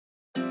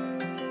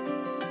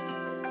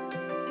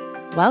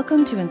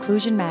Welcome to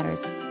Inclusion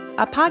Matters,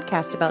 a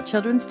podcast about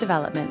children's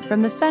development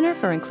from the Center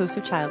for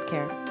Inclusive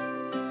Childcare.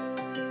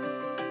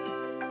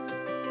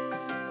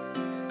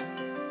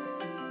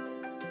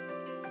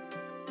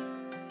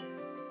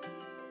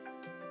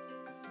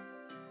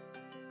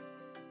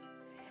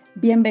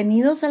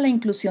 Bienvenidos a La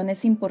Inclusión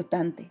es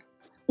Importante,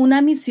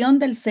 una misión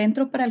del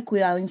Centro para el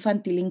Cuidado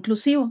Infantil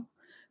Inclusivo,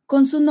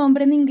 con su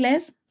nombre en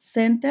inglés,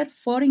 Center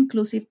for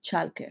Inclusive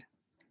Childcare.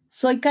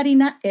 Soy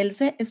Karina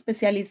Else,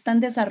 especialista en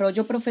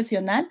desarrollo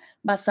profesional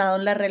basado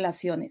en las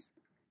relaciones.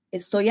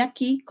 Estoy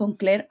aquí con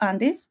Claire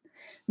Andes,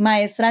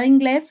 maestra de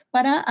inglés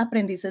para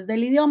aprendices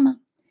del idioma.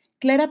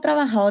 Claire ha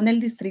trabajado en el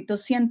Distrito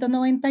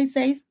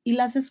 196 y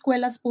las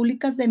escuelas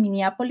públicas de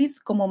Minneapolis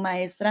como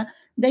maestra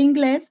de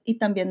inglés y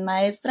también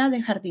maestra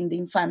de jardín de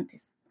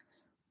infantes.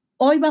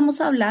 Hoy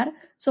vamos a hablar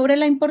sobre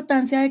la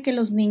importancia de que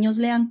los niños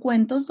lean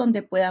cuentos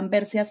donde puedan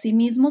verse a sí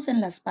mismos en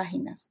las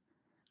páginas,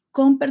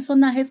 con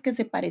personajes que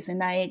se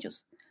parecen a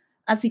ellos,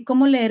 así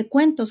como leer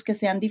cuentos que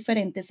sean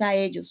diferentes a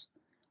ellos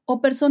o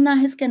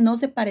personajes que no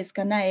se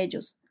parezcan a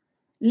ellos,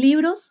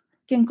 libros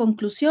que en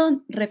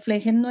conclusión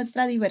reflejen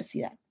nuestra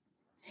diversidad.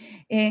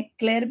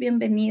 Claire,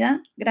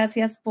 bienvenida.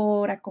 Gracias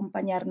por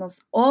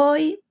acompañarnos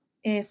hoy.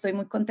 Estoy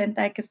muy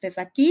contenta de que estés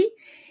aquí.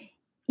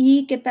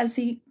 ¿Y qué tal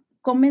si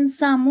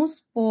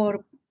comenzamos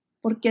por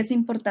qué es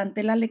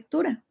importante la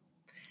lectura?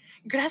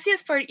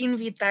 Gracias por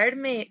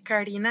invitarme,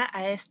 Karina,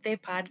 a este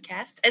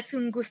podcast. Es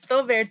un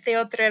gusto verte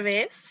otra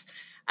vez.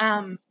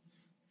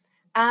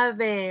 A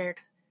ver,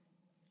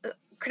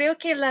 creo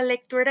que la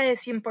lectura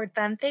es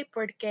importante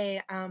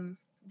porque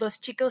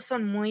los chicos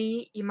son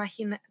muy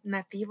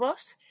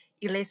imaginativos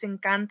y les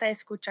encanta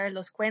escuchar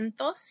los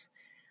cuentos.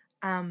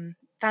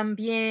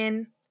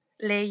 También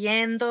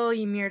leyendo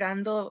y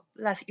mirando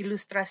las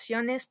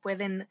ilustraciones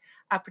pueden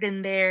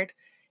aprender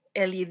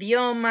el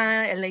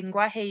idioma, el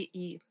lenguaje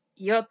y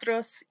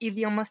otros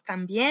idiomas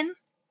también.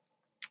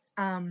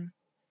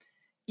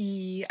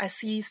 Y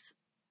así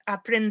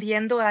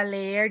aprendiendo a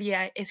leer y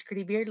a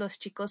escribir, los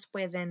chicos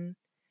pueden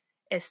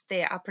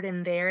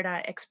aprender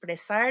a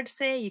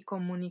expresarse y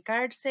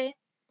comunicarse.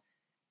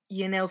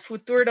 Y en el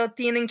futuro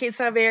tienen que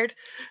saber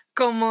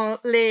cómo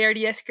leer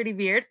y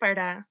escribir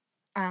para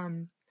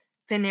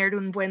tener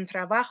un buen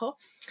trabajo.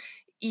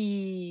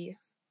 Y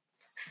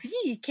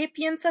sí, ¿qué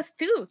piensas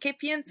tú? ¿Qué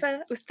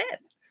piensa usted?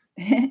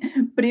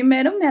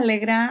 Primero, me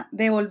alegra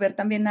de volver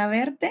también a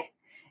verte.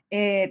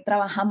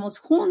 Trabajamos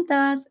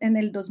juntas en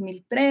el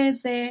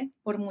 2013,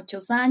 por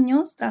muchos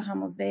años.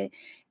 Trabajamos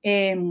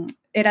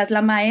eras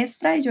la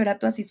maestra y yo era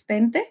tu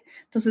asistente.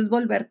 Entonces,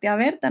 volverte a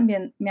ver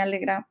también me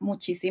alegra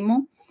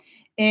muchísimo.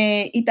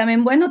 Y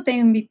también, bueno, te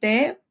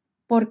invité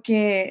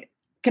porque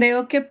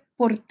creo que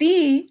por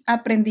ti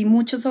aprendí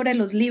mucho sobre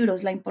los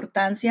libros, la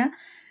importancia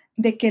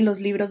de que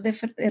los libros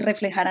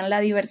reflejaran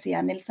la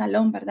diversidad en el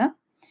salón, ¿verdad?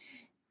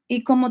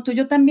 Y como tú,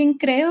 yo también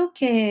creo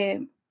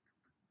que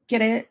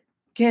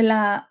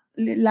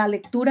la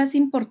lectura es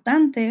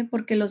importante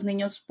porque los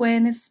niños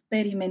pueden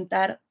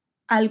experimentar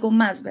algo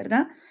más,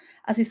 ¿verdad?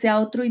 Así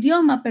sea otro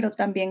idioma, pero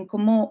también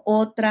como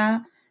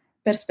otra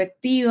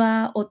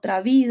perspectiva,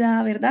 otra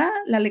vida, ¿verdad?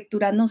 La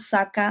lectura nos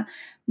saca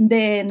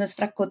de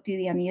nuestra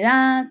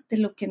cotidianidad, de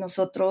lo que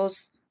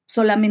nosotros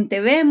solamente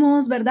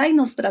vemos, ¿verdad? Y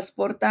nos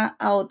transporta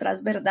a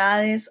otras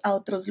verdades, a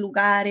otros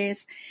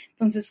lugares.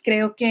 Entonces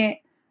creo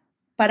que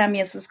para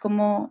mí eso es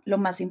como lo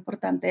más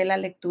importante de la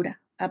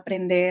lectura,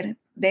 aprender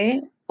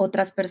de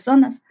otras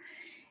personas.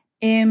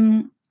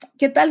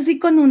 ¿Qué tal si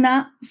con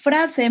una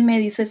frase me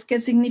dices qué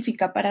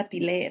significa para ti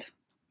leer?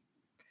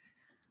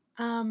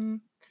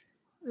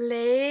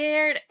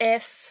 Leer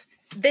es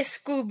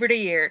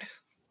descubrir.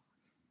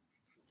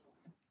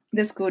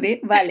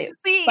 Descubrir, vale.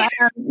 Sí.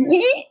 Para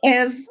mí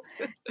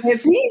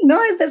sí,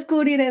 no es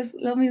descubrir, es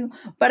lo mismo.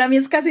 Para mí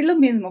es casi lo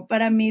mismo.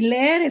 Para mí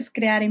leer es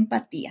crear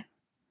empatía.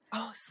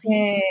 Oh,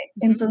 sí.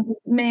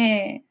 Entonces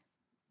me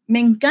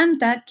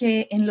encanta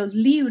que en los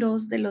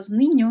libros de los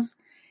niños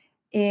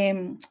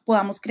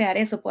podamos crear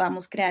eso,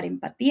 podamos crear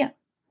empatía.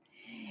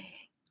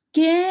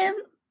 ¿Qué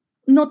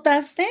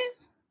notaste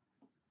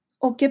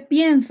o qué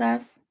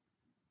piensas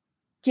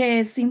que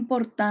es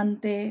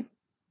importante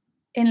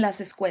en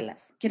las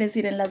escuelas? Quiere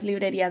decir, en las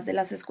librerías de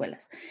las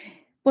escuelas.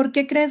 ¿Por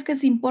qué crees que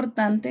es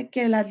importante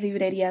que las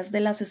librerías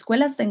de las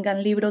escuelas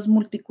tengan libros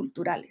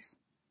multiculturales?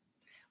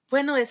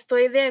 Bueno,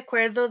 estoy de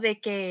acuerdo de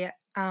que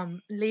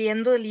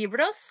leyendo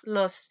libros,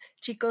 los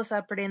chicos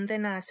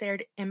aprenden a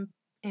ser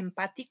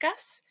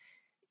empáticas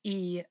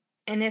y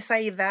en esa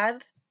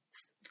edad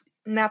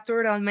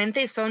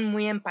naturalmente son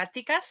muy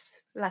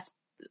empáticas,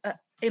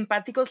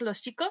 empáticos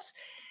los chicos.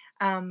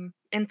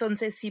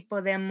 Entonces, si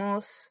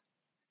podemos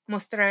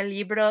mostrar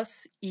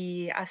libros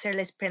y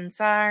hacerles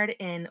pensar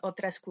en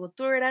otras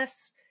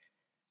culturas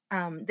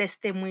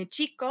desde muy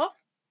chico,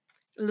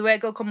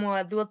 luego como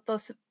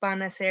adultos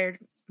van a ser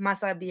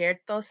más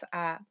abiertos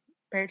a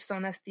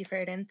personas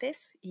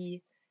diferentes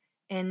y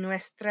en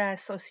nuestra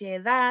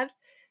sociedad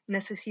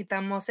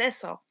necesitamos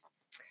eso.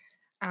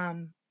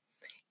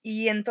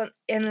 Y en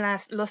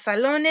los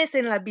salones,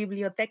 en la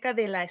biblioteca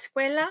de la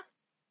escuela,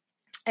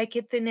 hay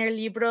que tener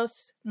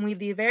libros muy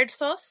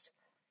diversos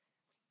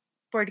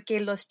porque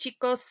los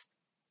chicos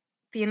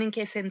tienen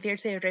que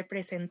sentirse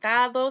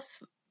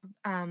representados,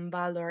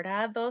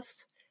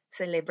 valorados,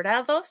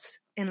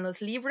 celebrados en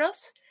los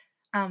libros.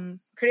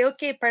 Creo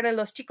que para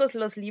los chicos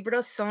los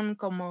libros son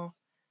como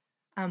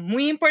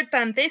muy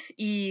importantes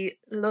y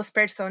los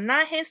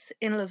personajes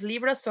en los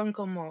libros son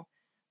como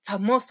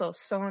famosos,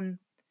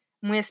 son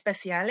muy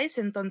especiales.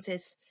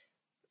 Entonces,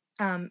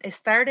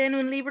 estar en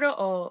un libro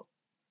o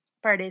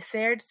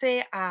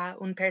parecerse a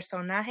un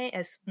personaje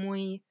es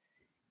muy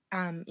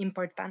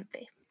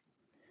importante.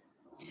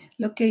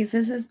 Lo que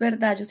dices es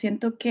verdad. Yo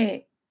siento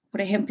que,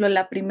 por ejemplo,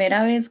 la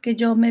primera vez que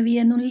yo me vi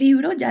en un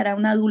libro, ya era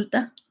una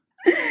adulta.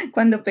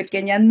 Cuando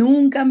pequeña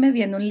nunca me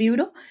vi en un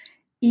libro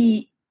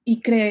y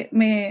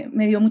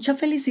me dio mucha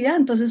felicidad.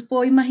 Entonces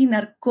puedo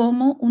imaginar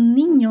cómo un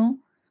niño,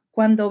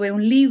 cuando ve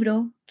un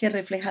libro que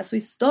refleja su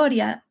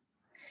historia,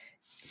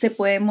 se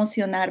puede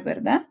emocionar,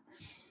 ¿verdad?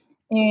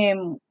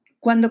 Em,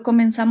 Cuando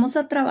comenzamos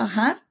a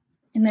trabajar,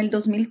 en el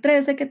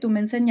 2013, que tú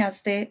me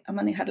enseñaste a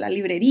manejar la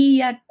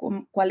librería,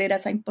 cuál era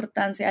esa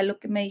importancia de lo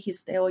que me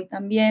dijiste hoy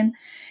también,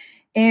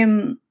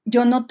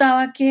 yo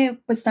notaba que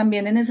pues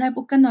también en esa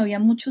época no había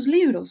muchos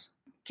libros,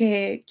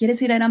 que quiere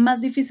decir era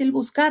más difícil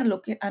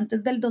buscarlo, que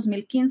antes del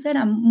 2015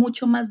 era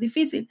mucho más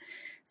difícil.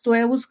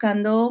 Estuve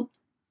buscando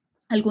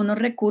algunos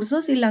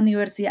recursos y la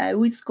Universidad de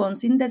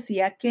Wisconsin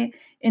decía que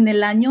en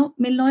el año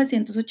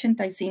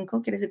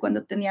 1985, quiere decir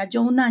cuando tenía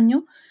yo un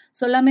año,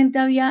 solamente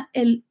había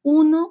el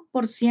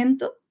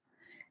 1%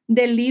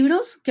 de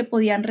libros que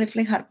podían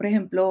reflejar, por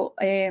ejemplo,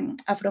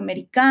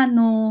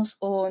 afroamericanos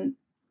o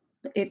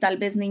tal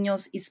vez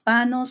niños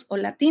hispanos o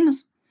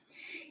latinos.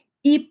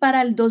 Y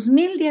para el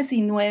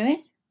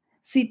 2019,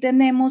 sí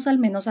tenemos, al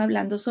menos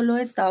hablando solo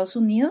de Estados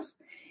Unidos,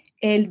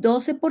 el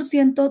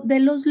 12% de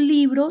los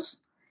libros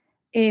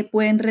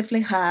pueden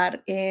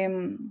reflejar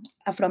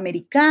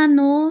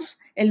afroamericanos,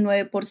 el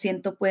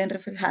 9% pueden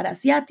reflejar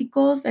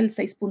asiáticos, el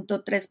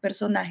 6.3%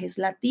 personajes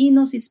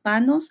latinos,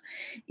 hispanos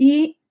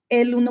y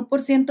el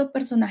 1%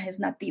 personajes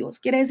nativos.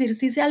 Quiere decir,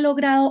 sí se ha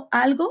logrado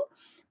algo,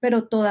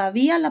 pero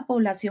todavía la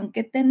población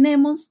que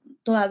tenemos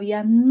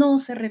todavía no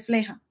se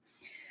refleja.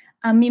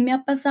 A mí me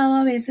ha pasado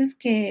a veces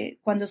que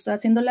cuando estoy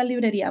haciendo la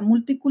librería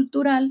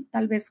multicultural,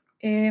 tal vez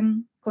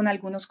con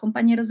algunos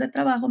compañeros de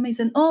trabajo me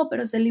dicen, oh,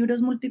 pero ese libro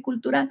es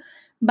multicultural,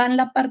 va en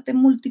la parte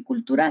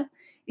multicultural.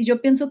 Y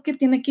yo pienso que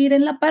tiene que ir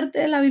en la parte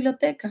de la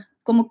biblioteca,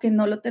 como que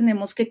no lo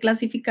tenemos que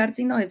clasificar,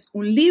 sino es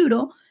un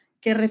libro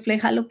que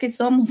refleja lo que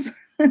somos.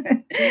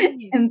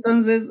 Sí.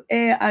 Entonces,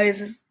 a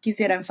veces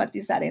quisiera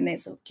enfatizar en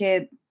eso,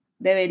 que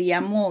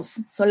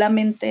deberíamos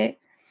solamente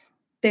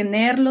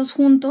tenerlos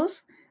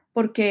juntos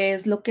porque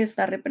es lo que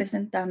está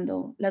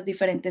representando las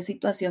diferentes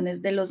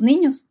situaciones de los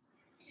niños.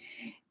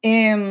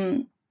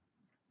 Eh,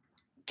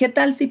 ¿Qué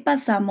tal si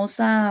pasamos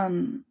a,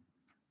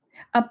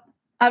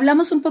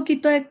 hablamos un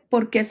poquito de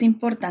por qué es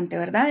importante,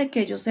 ¿verdad? De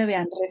que ellos se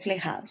vean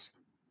reflejados.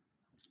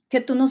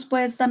 ¿Qué tú nos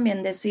puedes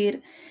también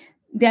decir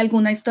de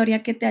alguna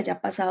historia que te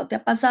haya pasado? ¿Te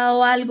ha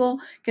pasado algo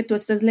que tú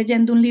estés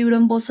leyendo un libro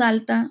en voz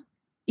alta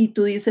y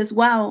tú dices,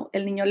 wow,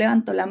 el niño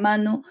levantó la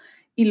mano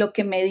y lo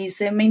que me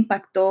dice me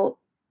impactó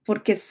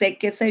porque sé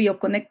que se vio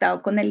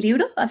conectado con el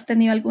libro? ¿Has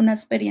tenido alguna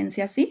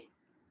experiencia así?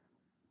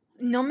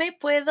 No me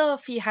puedo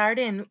fijar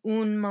en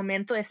un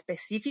momento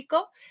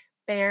específico,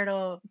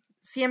 pero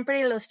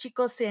siempre los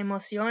chicos se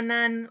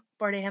emocionan,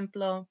 por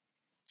ejemplo,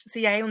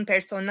 si hay un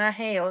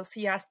personaje o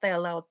si hasta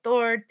el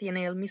autor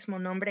tiene el mismo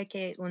nombre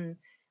que un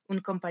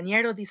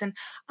compañero, dicen,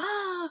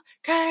 ¡ah,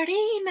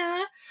 Karina!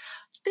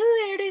 ¡Tú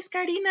eres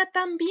Karina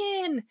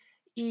también!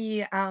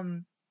 Y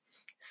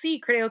sí,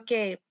 creo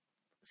que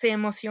se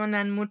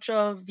emocionan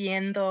mucho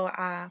viendo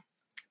a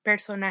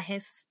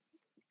personajes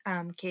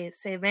que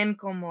se ven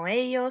como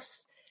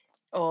ellos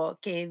o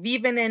que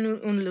viven en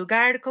un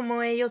lugar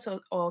como ellos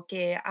o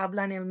que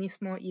hablan el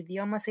mismo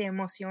idioma, se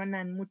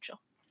emocionan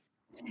mucho.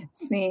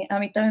 Sí, a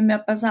mí también me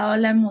ha pasado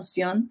la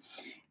emoción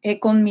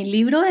con mi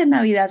libro de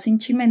Navidad sin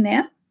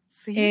chimenea,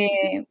 Sí.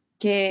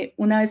 que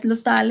una vez lo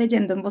estaba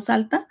leyendo en voz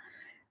alta.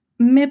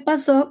 Me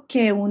pasó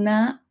que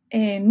una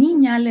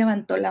niña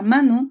levantó la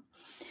mano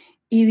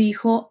y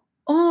dijo,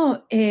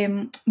 oh,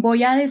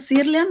 voy a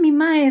decirle a mi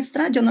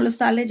maestra, yo no lo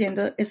estaba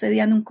leyendo ese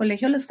día en un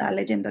colegio, lo estaba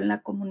leyendo en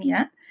la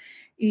comunidad,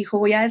 y dijo,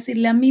 voy a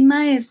decirle a mi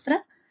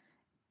maestra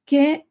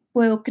que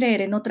puedo creer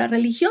en otra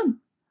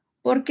religión,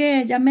 porque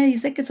ella me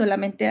dice que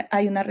solamente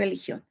hay una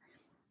religión.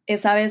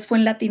 Esa vez fue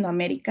en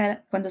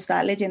Latinoamérica cuando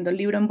estaba leyendo el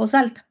libro en voz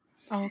alta.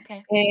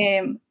 Okay.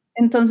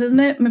 Entonces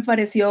me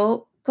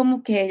pareció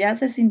como que ella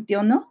se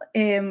sintió, ¿no?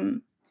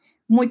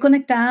 Muy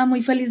conectada,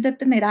 muy feliz de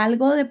tener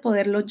algo, de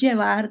poderlo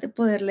llevar, de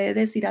poderle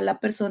decir a la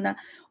persona,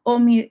 oh,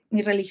 mi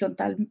religión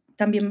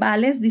también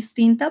vale, es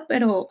distinta,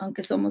 pero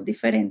aunque somos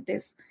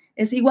diferentes,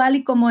 es igual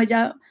y como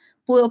ella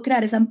pudo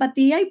crear esa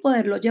empatía y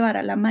poderlo llevar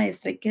a la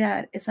maestra y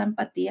crear esa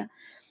empatía.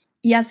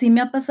 Y así me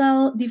ha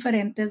pasado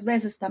diferentes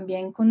veces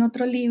también con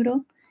otro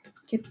libro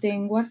que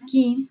tengo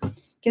aquí,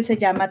 que se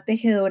llama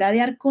Tejedora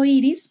de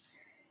Arcoíris,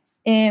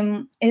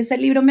 Ese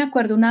libro, me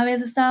acuerdo, una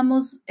vez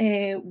estábamos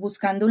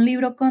buscando un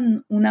libro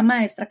con una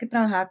maestra que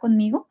trabajaba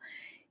conmigo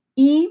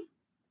y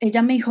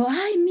ella me dijo,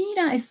 ay,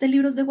 mira, este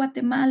libro es de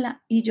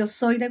Guatemala y yo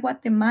soy de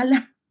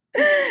Guatemala.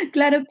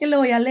 Claro que lo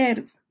voy a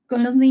leer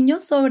con los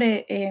niños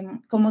sobre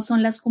cómo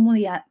son las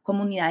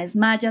comunidades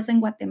mayas en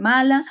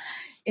Guatemala,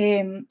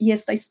 y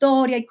esta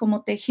historia y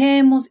cómo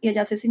tejemos, y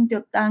ella se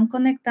sintió tan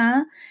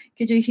conectada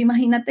que yo dije,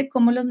 imagínate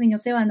cómo los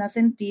niños se van a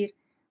sentir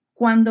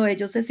cuando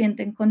ellos se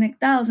sienten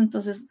conectados.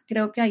 Entonces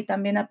creo que ahí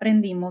también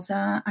aprendimos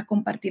a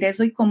compartir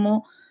eso y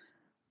cómo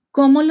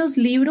los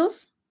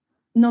libros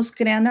nos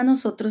crean a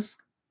nosotros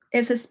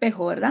ese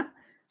espejo, ¿verdad?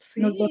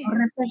 Nos vemos Sí,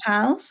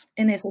 reflejados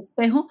en ese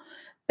espejo,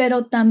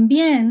 pero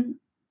también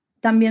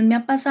me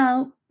ha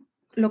pasado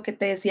lo que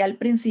te decía al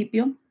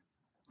principio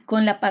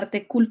con la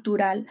parte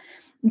cultural,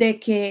 de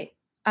que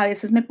a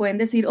veces me pueden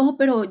decir, oh,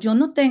 pero yo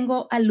no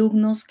tengo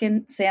alumnos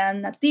que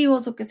sean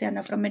nativos o que sean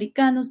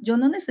afroamericanos, yo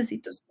no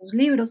necesito estos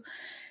libros.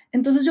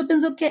 Entonces yo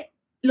pienso que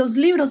los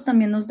libros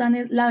también nos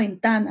dan la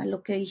ventana,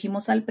 lo que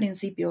dijimos al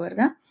principio,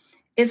 ¿verdad?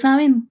 Esa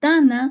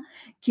ventana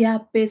que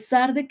a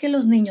pesar de que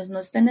los niños no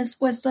estén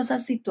expuestos a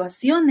esas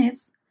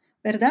situaciones,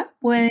 ¿verdad?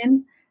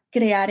 Pueden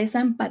crear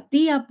esa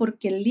empatía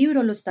porque el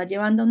libro lo está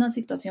llevando a una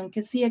situación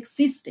que sí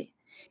existe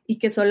y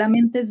que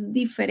solamente es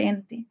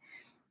diferente.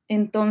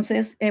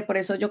 Entonces, por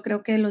eso yo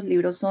creo que los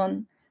libros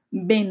son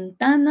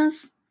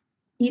ventanas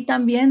y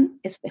también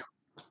espejos.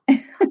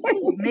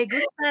 oh, me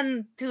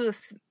gustan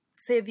tus,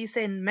 se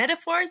dicen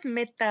metaphors,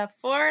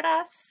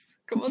 metáforas,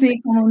 ¿cómo se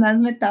Sí, como unas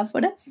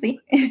metáforas, sí.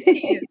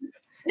 Sí,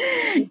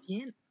 muy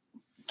bien.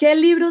 ¿Qué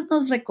libros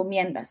nos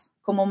recomiendas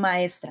como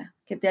maestra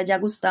que te haya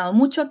gustado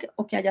mucho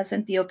o que hayas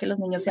sentido que los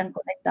niños se han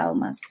conectado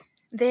más?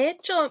 De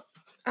hecho,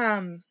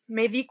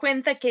 me di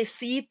cuenta que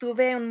sí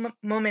tuve un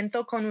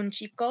momento con un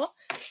chico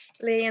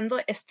leyendo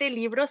este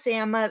libro, se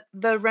llama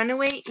The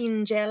Runaway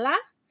Ingela.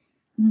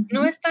 No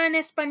Ujú. está en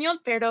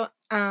español, pero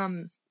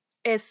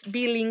es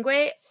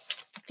bilingüe,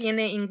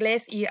 tiene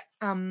inglés y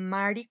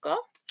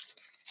amárico.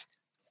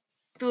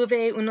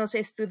 Tuve unos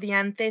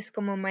estudiantes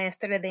como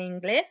maestra de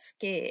inglés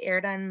que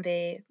eran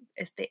de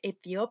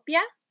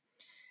Etiopía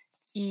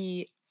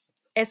y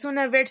es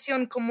una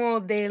versión como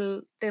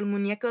del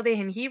muñeco de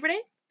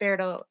jengibre,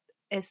 pero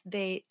es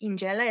de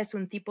ingela, es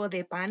un tipo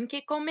de pan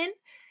que comen.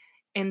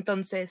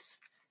 Entonces,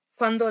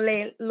 cuando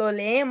lo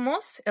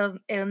leemos,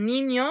 el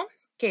niño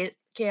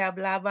que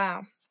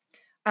hablaba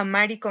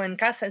amárico en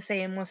casa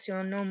se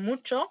emocionó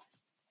mucho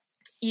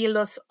y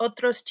los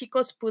otros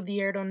chicos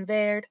pudieron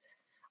ver,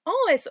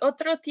 oh, es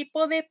otro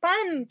tipo de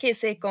pan que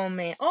se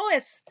come, oh,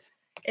 es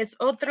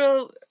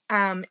otro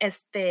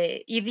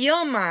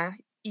idioma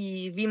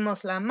y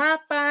vimos la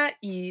mapa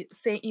y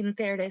se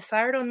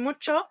interesaron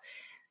mucho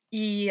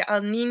y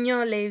al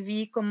niño le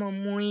vi como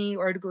muy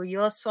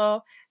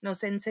orgulloso,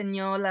 nos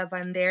enseñó la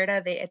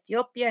bandera de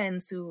Etiopía en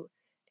su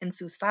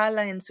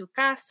sala, en su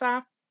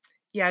casa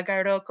y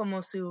agarró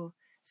como su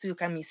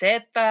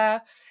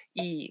camiseta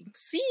y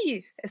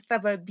sí,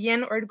 estaba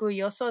bien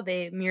orgulloso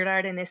de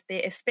mirar en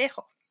este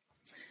espejo.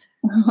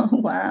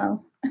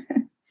 Wow.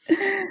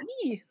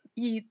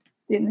 Y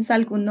 ¿Tienes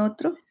algún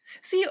otro?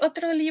 sí,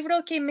 otro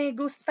libro que me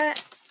gusta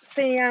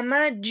se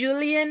llama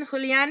Julian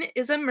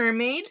is a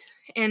Mermaid.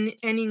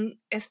 En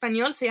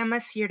español se llama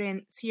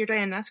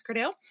Sirenas,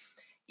 creo.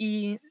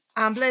 Y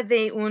habla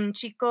de un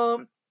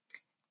chico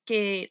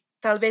que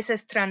tal vez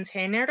es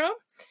transgénero,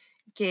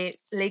 que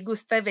le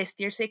gusta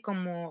vestirse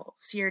como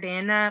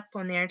sirena,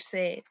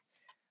 ponerse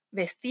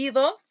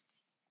vestido.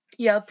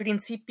 Y al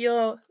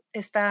principio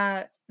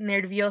está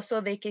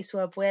nervioso de que su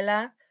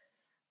abuela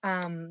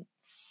um,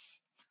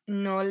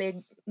 no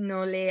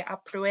le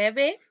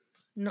apruebe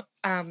no,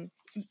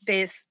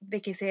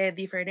 de que sea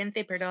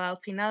diferente, pero al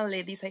final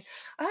le dice,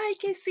 ay,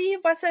 que sí,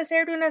 vas a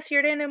ser una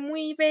sirena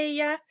muy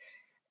bella.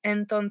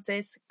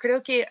 Entonces,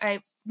 creo que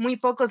hay muy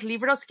pocos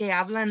libros que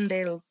hablan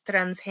del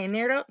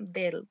transgénero,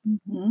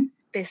 Ujú.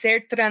 de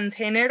ser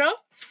transgénero.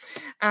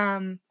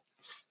 Um,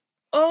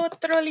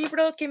 Otro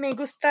libro que me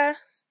gusta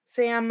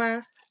se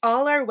llama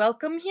All Are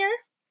Welcome Here.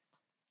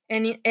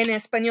 En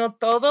español,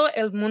 todo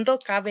el mundo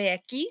cabe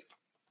aquí.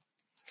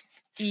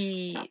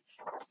 Y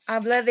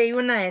habla de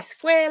una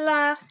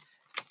escuela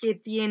que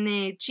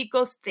tiene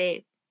chicos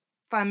de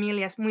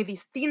familias muy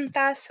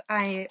distintas.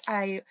 Hay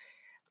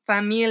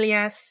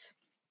familias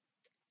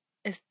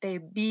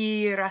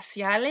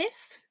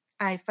biraciales,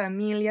 hay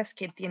familias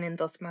que tienen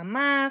dos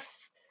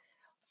mamás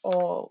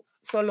o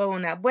solo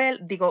una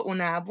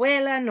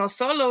abuela, no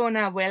solo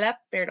una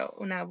abuela, pero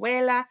una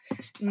abuela,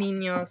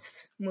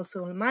 niños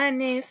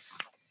musulmanes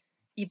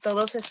y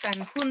todos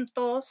están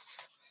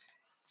juntos.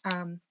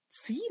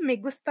 Sí, me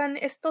gustan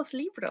estos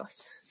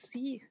libros,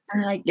 sí.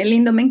 Ay, qué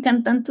lindo, me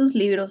encantan tus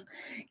libros,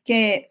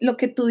 que lo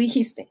que tú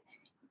dijiste,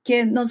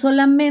 que no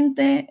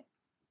solamente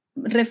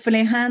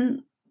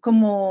reflejan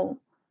como,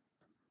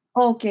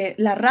 o que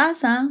la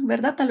raza,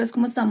 ¿verdad? Tal vez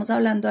como estamos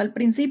hablando al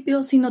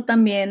principio, sino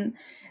también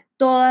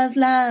todas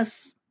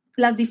las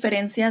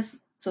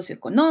diferencias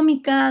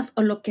socioeconómicas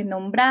o lo que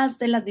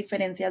nombraste, las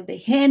diferencias de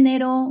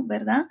género,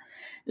 ¿verdad?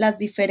 Las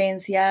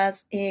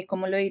diferencias,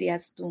 ¿cómo lo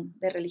dirías tú?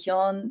 De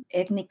religión,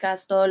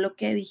 étnicas, todo lo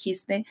que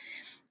dijiste.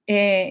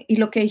 Y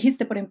lo que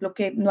dijiste, por ejemplo,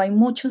 que no hay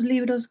muchos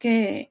libros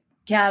que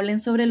hablen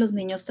sobre los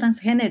niños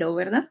transgénero,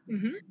 ¿verdad?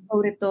 Ujú.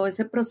 Sobre todo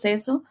ese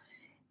proceso.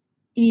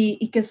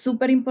 Y que es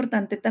súper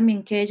importante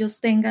también que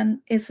ellos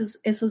tengan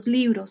esos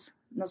libros,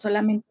 no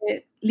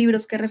solamente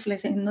libros que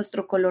reflejen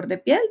nuestro color de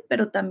piel,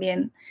 pero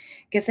también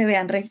que se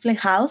vean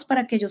reflejados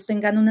para que ellos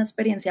tengan una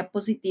experiencia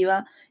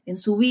positiva en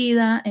su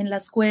vida, en la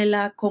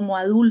escuela, como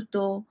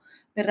adulto,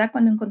 ¿verdad?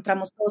 Cuando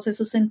encontramos todos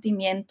esos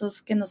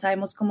sentimientos que no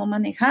sabemos cómo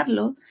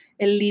manejarlo,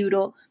 el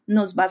libro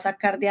nos va a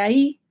sacar de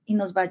ahí y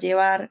nos va a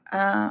llevar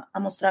a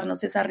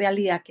mostrarnos esa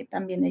realidad que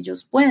también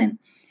ellos pueden.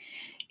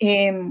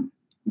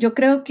 Yo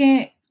creo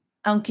que,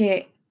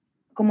 aunque,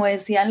 como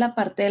decía en la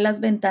parte de las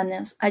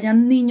ventanas,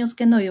 hayan niños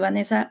que no vivan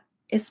esa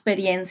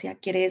experiencia,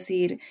 quiere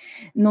decir,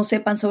 no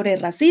sepan sobre el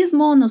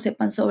racismo, no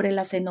sepan sobre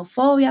la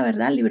xenofobia,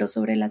 ¿verdad? El libro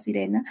sobre la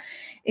sirena,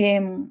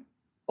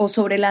 o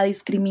sobre la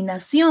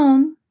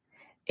discriminación.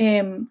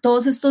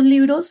 Todos estos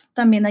libros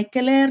también hay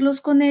que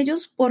leerlos con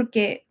ellos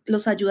porque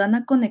los ayudan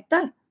a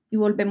conectar y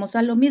volvemos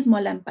a lo mismo,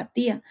 a la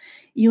empatía.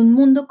 Y un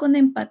mundo con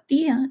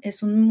empatía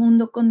es un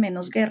mundo con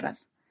menos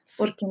guerras Sí.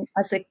 porque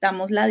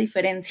aceptamos la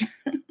diferencia.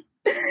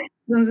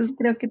 Entonces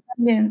creo que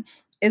también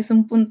es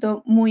un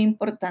punto muy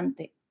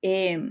importante.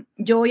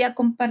 Yo voy a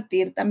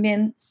compartir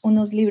también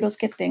unos libros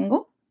que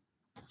tengo.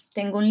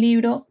 Tengo un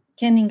libro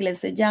que en inglés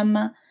se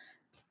llama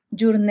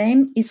Your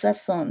Name is a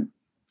Song.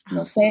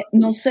 Ah,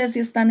 No sé si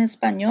está en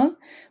español,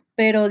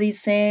 pero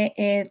dice,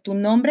 Tu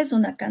nombre es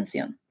una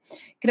canción.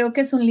 Creo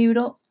que es un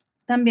libro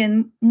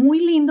también muy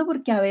lindo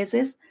porque a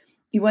veces,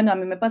 y bueno, a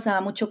mí me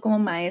pasaba mucho como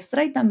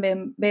maestra y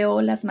también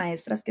veo las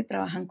maestras que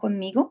trabajan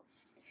conmigo,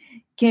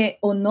 que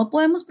o no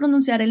podemos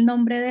pronunciar el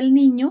nombre del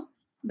niño,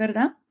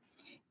 ¿verdad?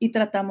 Y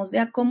tratamos de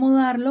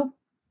acomodarlo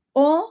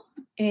o,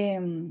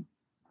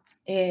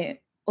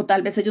 o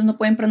tal vez ellos no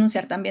pueden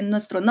pronunciar también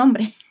nuestro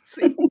nombre,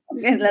 sí.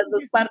 en las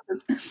dos partes.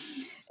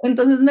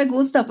 Entonces me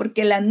gusta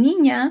porque la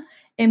niña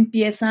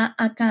empieza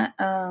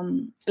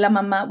la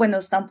mamá, bueno,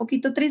 está un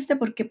poquito triste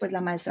porque pues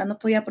la maestra no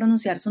podía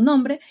pronunciar su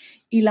nombre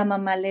y la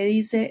mamá le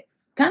dice,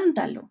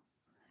 cántalo.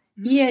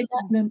 Y ella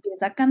Mm. lo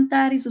empieza a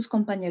cantar y sus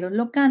compañeros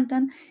lo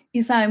cantan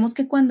y sabemos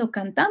que cuando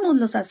cantamos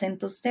los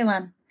acentos se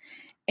van.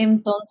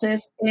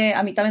 Entonces,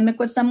 a mí también me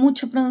cuesta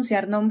mucho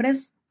pronunciar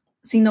nombres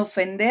sin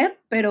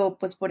ofender, pero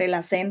pues por el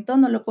acento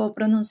no lo puedo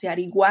pronunciar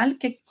igual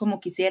que como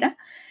quisiera.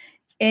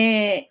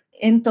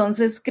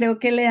 Entonces creo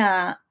que le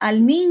da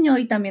al niño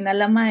y también a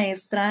la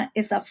maestra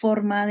esa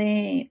forma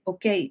de,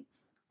 ok,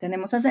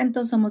 tenemos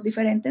acentos, somos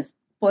diferentes,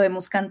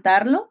 podemos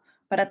cantarlo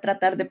para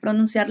tratar de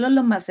pronunciarlo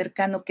lo más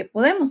cercano que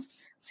podemos,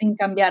 sin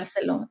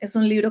cambiárselo. Es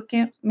un libro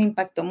que me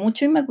impactó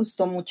mucho y me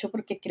gustó mucho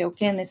porque creo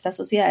que en esta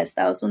sociedad de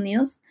Estados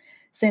Unidos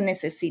se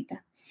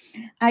necesita.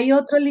 Hay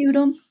otro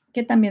libro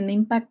que también me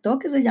impactó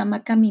que se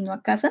llama Camino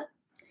a casa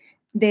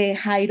de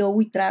Jairo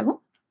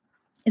Buitrago.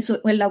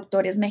 El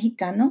autor es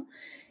mexicano.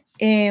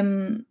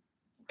 Em,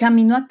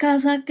 Camino a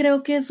casa,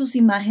 creo que sus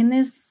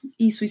imágenes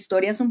y su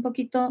historia es un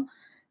poquito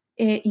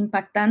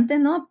impactante,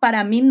 ¿no?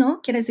 Para mí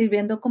no, quiere decir,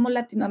 viendo como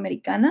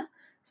latinoamericana,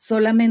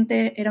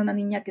 solamente era una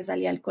niña que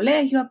salía al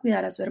colegio a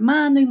cuidar a su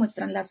hermano y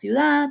muestran la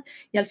ciudad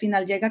y al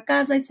final llega a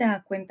casa y se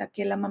da cuenta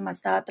que la mamá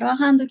estaba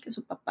trabajando y que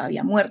su papá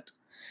había muerto.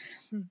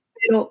 Mm.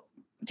 Pero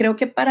creo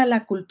que para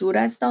la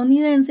cultura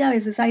estadounidense a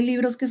veces hay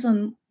libros que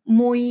son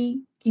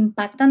que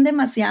impactan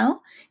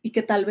demasiado y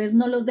que tal vez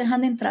no los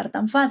dejan entrar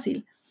tan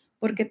fácil,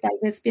 porque tal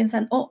vez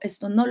piensan, oh,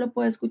 esto no lo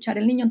puede escuchar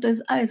el niño.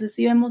 Entonces, a veces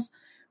sí vemos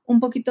un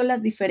poquito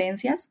las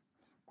diferencias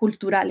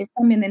culturales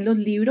también en los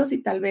libros y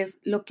tal vez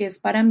lo que es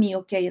para mí,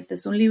 ok, este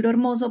es un libro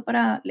hermoso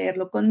para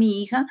leerlo con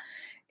mi hija,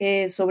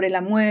 sobre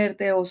la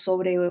muerte o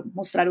sobre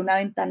mostrar una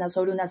ventana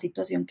sobre una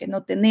situación que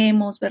no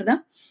tenemos,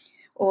 ¿verdad?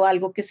 O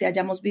algo que sí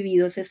hayamos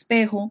vivido, ese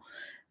espejo,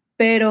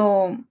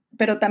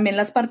 pero también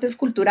las partes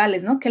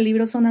culturales, ¿no? ¿Qué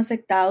libros son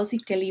aceptados y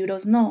qué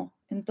libros no?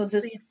 Sí.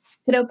 Entonces,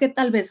 creo que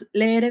tal vez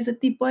leer ese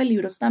tipo de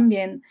libros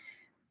también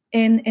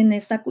en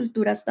esta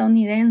cultura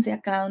estadounidense,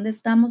 acá donde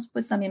estamos,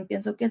 pues también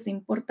pienso que es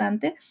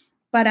importante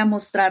para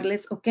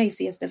mostrarles, ok,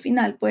 sí, este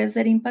final puede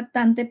ser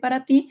impactante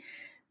para ti,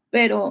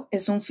 pero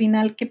es un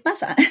final que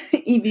pasa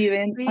y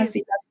viven Sí, así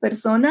las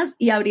personas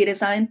y abrir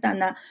esa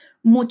ventana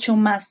mucho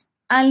más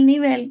al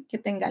nivel que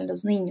tengan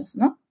los niños,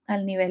 ¿no?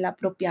 Al nivel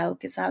apropiado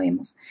que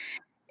sabemos.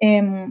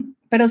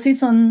 Pero sí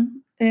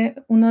son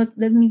uno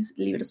de mis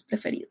libros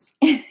preferidos.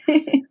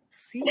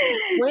 sí.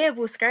 Voy a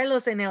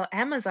buscarlos en el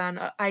Amazon.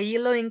 ¿Ahí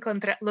los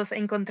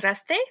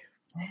encontraste?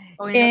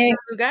 ¿O en Eh, otro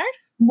lugar?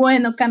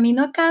 bueno,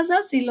 Camino a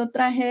casa sí lo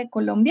traje de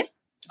Colombia.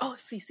 Oh,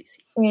 sí, sí,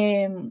 sí.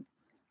 Em,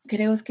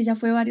 Creo es que ya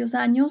fue varios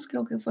años,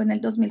 creo que fue en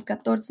el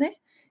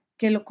 2014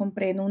 que lo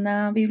compré en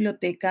una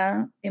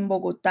biblioteca en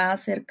Bogotá,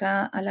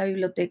 cerca a la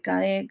biblioteca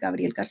de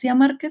Gabriel García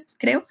Márquez,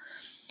 creo.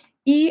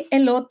 Y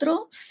el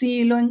otro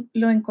sí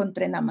lo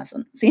encontré en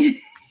Amazon, sí,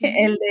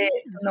 el de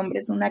Tu Mm. nombre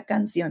es una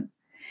canción.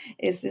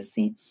 Ese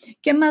sí.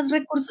 ¿Qué más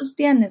recursos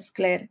tienes,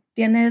 Claire?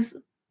 ¿Tienes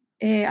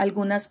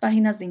algunas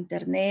páginas de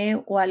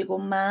internet o algo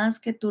más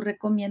que tú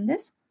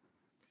recomiendes?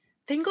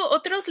 Tengo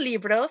otros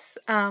libros.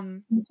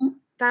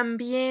 Ujú.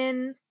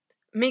 También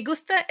me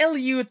gusta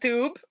el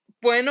YouTube.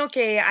 Bueno,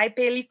 que hay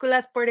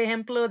películas, por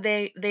ejemplo,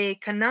 de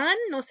Kanan.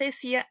 No sé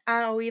si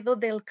ha oído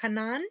del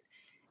Kanan.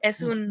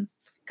 Es un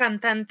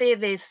cantante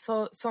de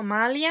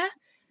Somalia.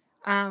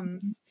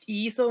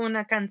 Y hizo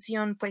una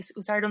canción, pues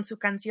usaron su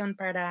canción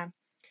para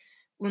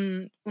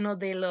uno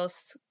de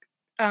los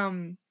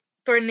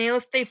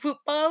torneos de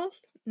fútbol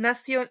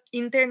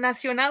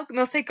internacional,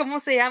 no sé cómo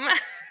se llama.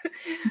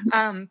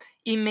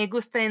 Y me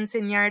gusta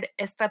enseñar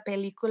esta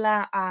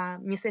película a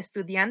mis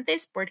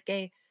estudiantes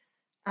porque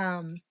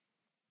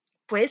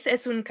pues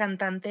es un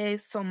cantante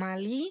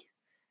somalí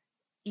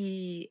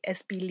y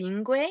es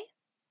bilingüe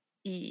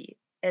y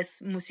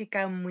es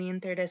música muy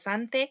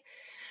interesante.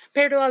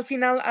 Pero al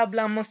final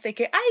hablamos de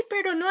que, ay,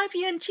 pero no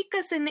habían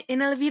chicas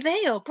en el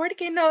video. ¿Por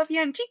qué no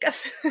habían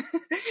chicas?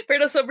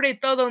 Pero sobre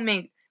todo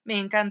me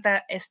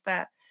encanta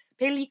esta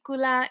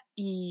película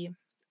y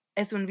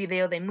es un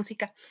video de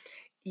música.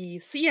 Y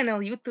sí, en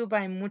el YouTube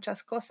hay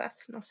muchas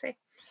cosas, no sé.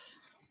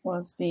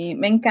 Pues sí,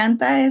 me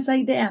encanta esa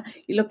idea.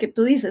 Y lo que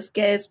tú dices,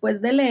 que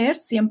después de leer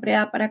siempre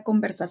da para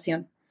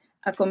conversación,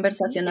 a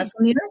conversación a Sí,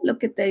 su nivel, lo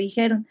que te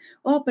dijeron.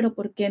 Oh, pero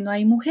 ¿por qué no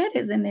hay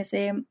mujeres en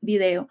ese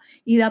video?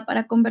 Y da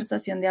para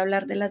conversación de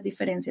hablar de las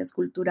diferencias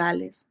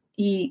culturales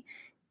y,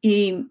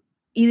 y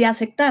de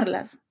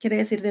aceptarlas. Quiere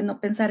decir de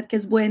no pensar que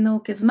es bueno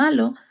o que es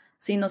malo,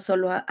 sino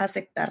solo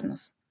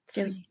aceptarnos,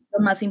 que es sí. lo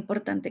más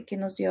importante que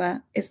nos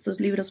lleva estos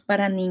libros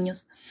para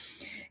niños.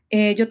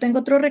 Yo tengo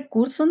otro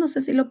recurso, no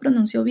sé si lo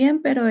pronuncio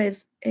bien, pero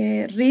es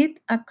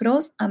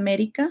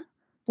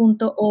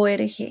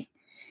readacrossamerica.org.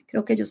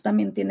 Creo que ellos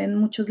también tienen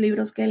muchos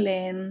libros que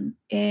leen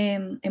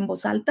en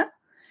voz alta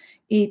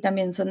y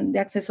también son de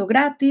acceso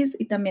gratis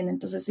y también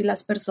entonces si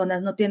las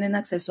personas no tienen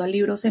acceso a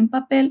libros en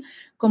papel,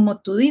 como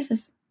tú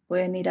dices,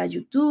 pueden ir a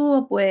YouTube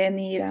o pueden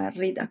ir a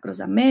Read Across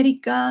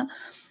America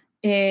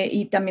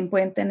y también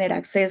pueden tener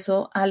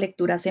acceso a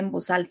lecturas en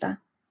voz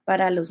alta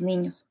para los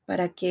niños,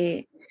 para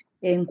que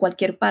en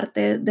cualquier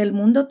parte del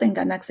mundo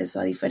tengan acceso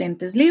a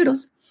diferentes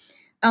libros.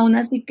 Aún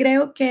así,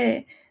 creo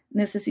que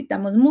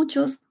necesitamos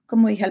muchos,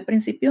 como dije al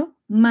principio,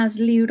 más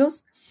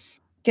libros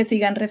que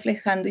sigan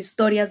reflejando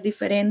historias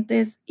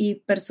diferentes y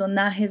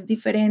personajes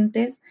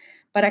diferentes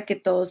para que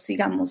todos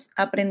sigamos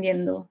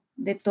aprendiendo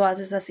de todas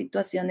esas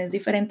situaciones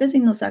diferentes y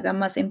nos haga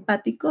más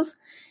empáticos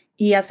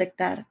y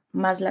aceptar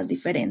más las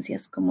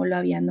diferencias, como lo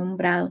había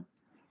nombrado.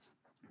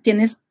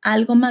 ¿Tienes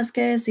algo más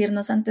que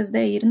decirnos antes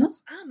de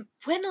irnos?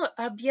 Bueno,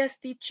 habías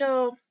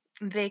dicho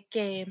de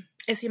que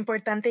es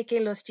importante que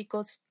los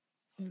chicos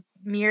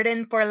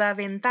miren por la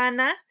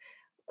ventana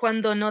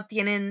cuando no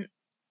tienen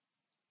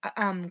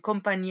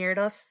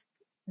compañeros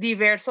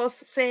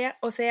diversos,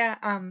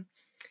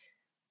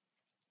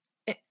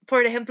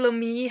 por ejemplo,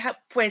 mi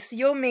hija, pues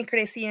yo me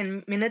crecí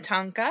en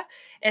Minnetonka,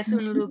 es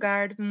un Ujú.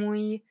 lugar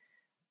muy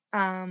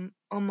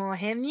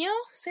homogéneo,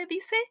 se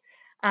dice.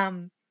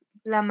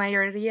 La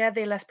mayoría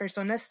de las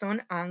personas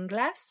son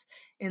anglas,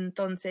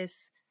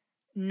 entonces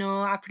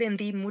no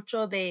aprendí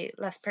mucho de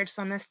las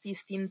personas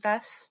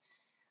distintas,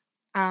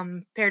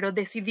 pero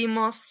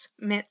decidimos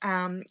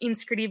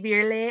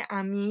inscribirle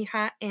a mi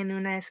hija en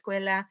una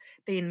escuela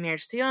de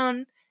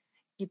inmersión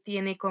y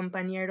tiene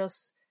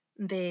compañeros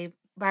de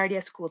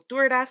varias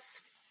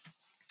culturas.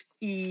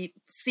 Y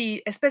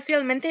sí,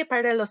 especialmente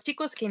para los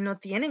chicos que no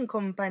tienen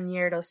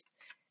compañeros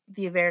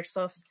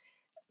diversos,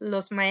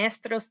 los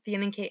maestros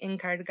tienen que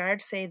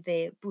encargarse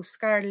de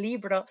buscar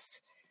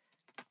libros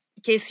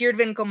que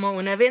sirven como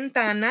una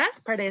ventana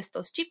para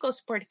estos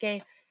chicos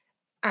porque,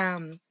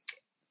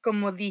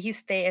 como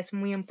dijiste, es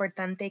muy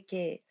importante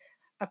que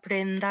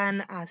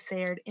aprendan a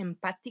ser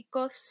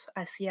empáticos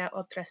hacia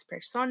otras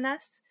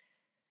personas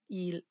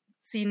y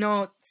si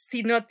no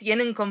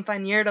tienen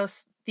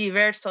compañeros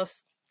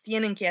diversos,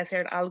 tienen que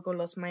hacer algo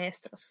los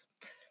maestros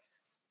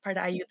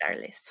para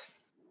ayudarles.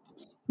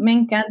 Me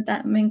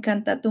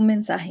encanta tu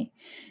mensaje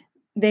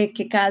de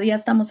que cada día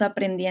estamos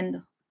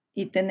aprendiendo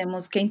y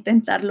tenemos que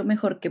intentar lo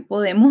mejor que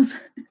podemos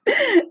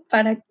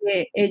para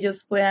que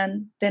ellos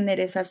puedan tener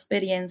esa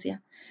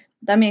experiencia.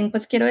 También,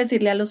 pues, quiero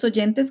decirle a los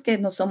oyentes que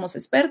no somos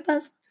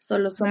expertas,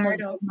 solo somos 2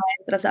 Claro,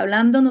 maestras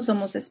hablando, no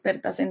somos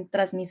expertas en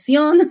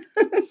transmisión,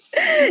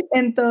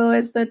 en todo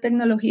esto de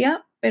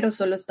tecnología, pero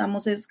solo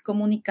estamos es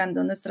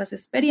comunicando nuestras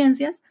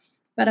experiencias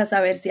para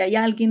saber si hay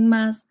alguien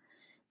más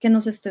que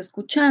nos esté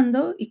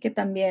escuchando y que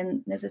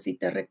también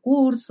necesite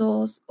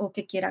recursos o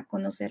que quiera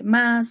conocer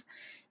más.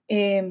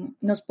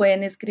 Nos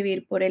pueden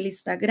escribir por el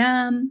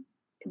Instagram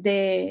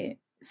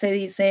se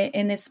dice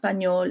en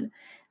español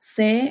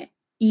CICC,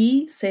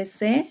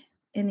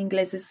 en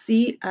inglés es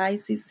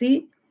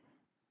CICC,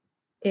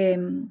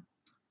 em,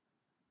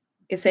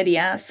 que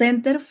sería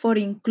Center for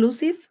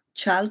Inclusive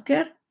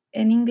Childcare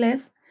en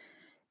inglés.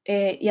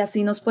 Y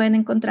así nos pueden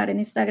encontrar en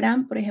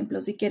Instagram, por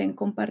ejemplo, si quieren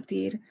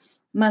compartir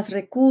más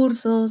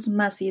recursos,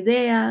 más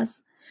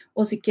ideas,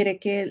 o si quiere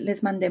que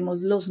les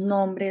mandemos los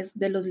nombres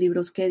de los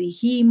libros que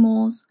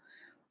dijimos,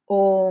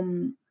 o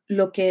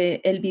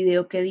el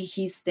video que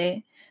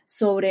dijiste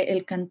sobre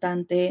el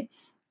cantante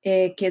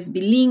que es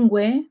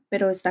bilingüe,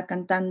 pero está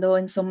cantando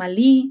en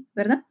somalí,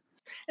 ¿verdad?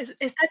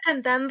 Está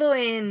cantando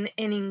en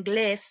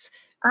inglés,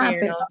 Ah,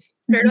 perdón.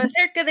 pero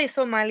acerca de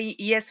Somalia,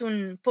 y es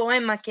un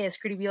poema que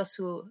escribió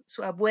su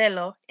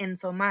abuelo en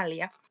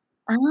Somalia.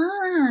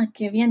 Ah,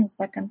 qué bien,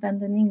 está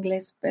cantando en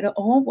inglés, pero,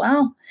 oh,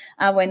 wow.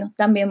 Ah, bueno,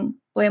 también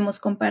podemos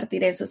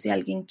compartir eso si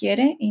alguien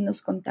quiere y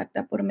nos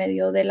contacta por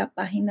medio de la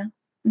página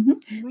Muy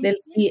del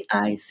bien.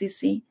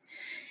 CICC.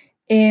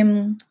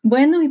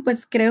 Bueno, y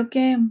pues creo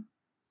que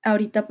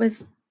ahorita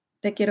pues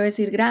te quiero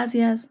decir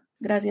gracias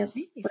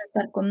Sí. por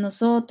estar con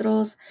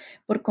nosotros,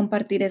 por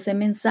compartir ese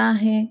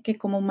mensaje que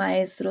como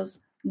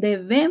maestros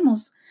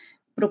debemos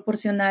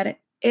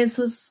proporcionar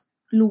esos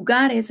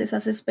lugares,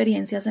 esas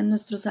experiencias en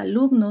nuestros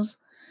alumnos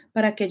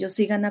para que ellos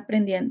sigan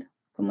aprendiendo.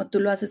 Como tú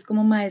lo haces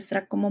como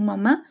maestra, como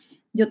mamá,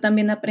 yo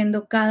también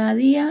aprendo cada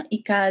día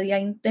y cada día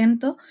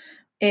intento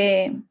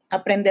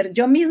aprender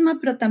yo misma,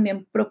 pero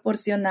también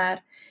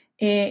proporcionar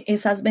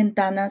esas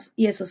ventanas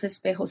y esos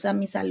espejos a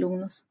mis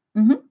alumnos.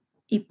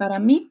 Y para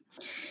mí,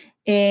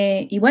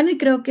 y bueno, y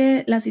creo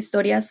que las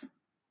historias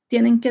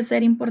tienen que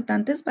ser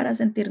importantes para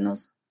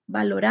sentirnos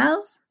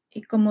valorados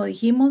y como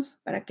dijimos,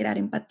 para crear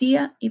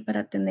empatía y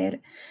para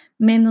tener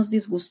menos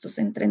disgustos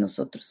entre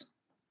nosotros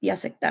y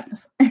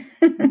aceptarnos.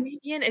 Muy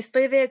bien,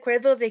 estoy de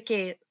acuerdo de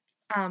que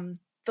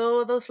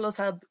todos los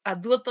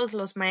adultos,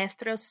 los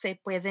maestros, se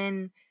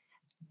pueden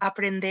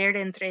aprender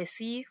entre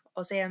sí.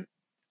 O sea,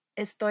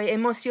 estoy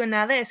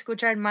emocionada de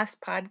escuchar más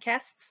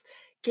podcasts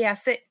que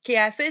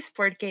haces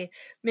porque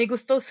me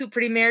gustó su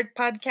primer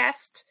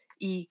podcast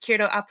y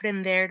quiero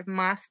aprender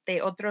más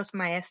de otros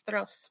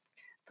maestros.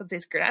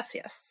 Entonces,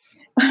 gracias.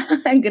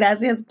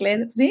 Gracias,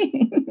 Claire.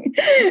 Sí.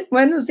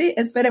 Bueno, sí,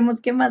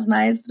 esperemos que más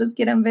maestros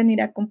quieran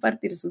venir a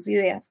compartir sus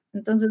ideas.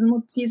 Entonces,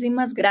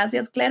 muchísimas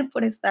gracias, Claire,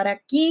 por estar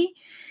aquí.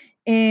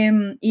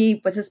 Y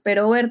pues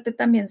espero verte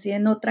también si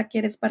en otra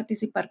quieres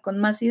participar con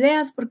más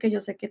ideas, porque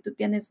yo sé que tú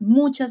tienes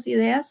muchas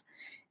ideas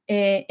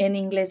en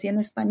inglés y en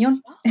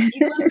español. Oh,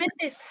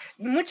 igualmente.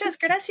 Muchas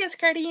gracias,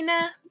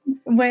 Karina.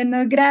 Bueno,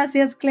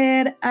 gracias,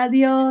 Claire.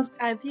 Adiós.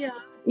 Adiós.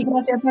 Y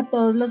gracias a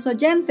todos los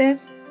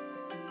oyentes.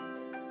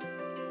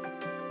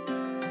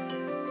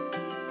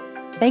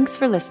 Thanks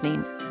for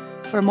listening.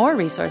 For more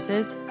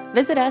resources,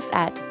 visit us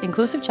at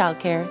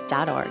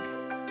inclusivechildcare.org.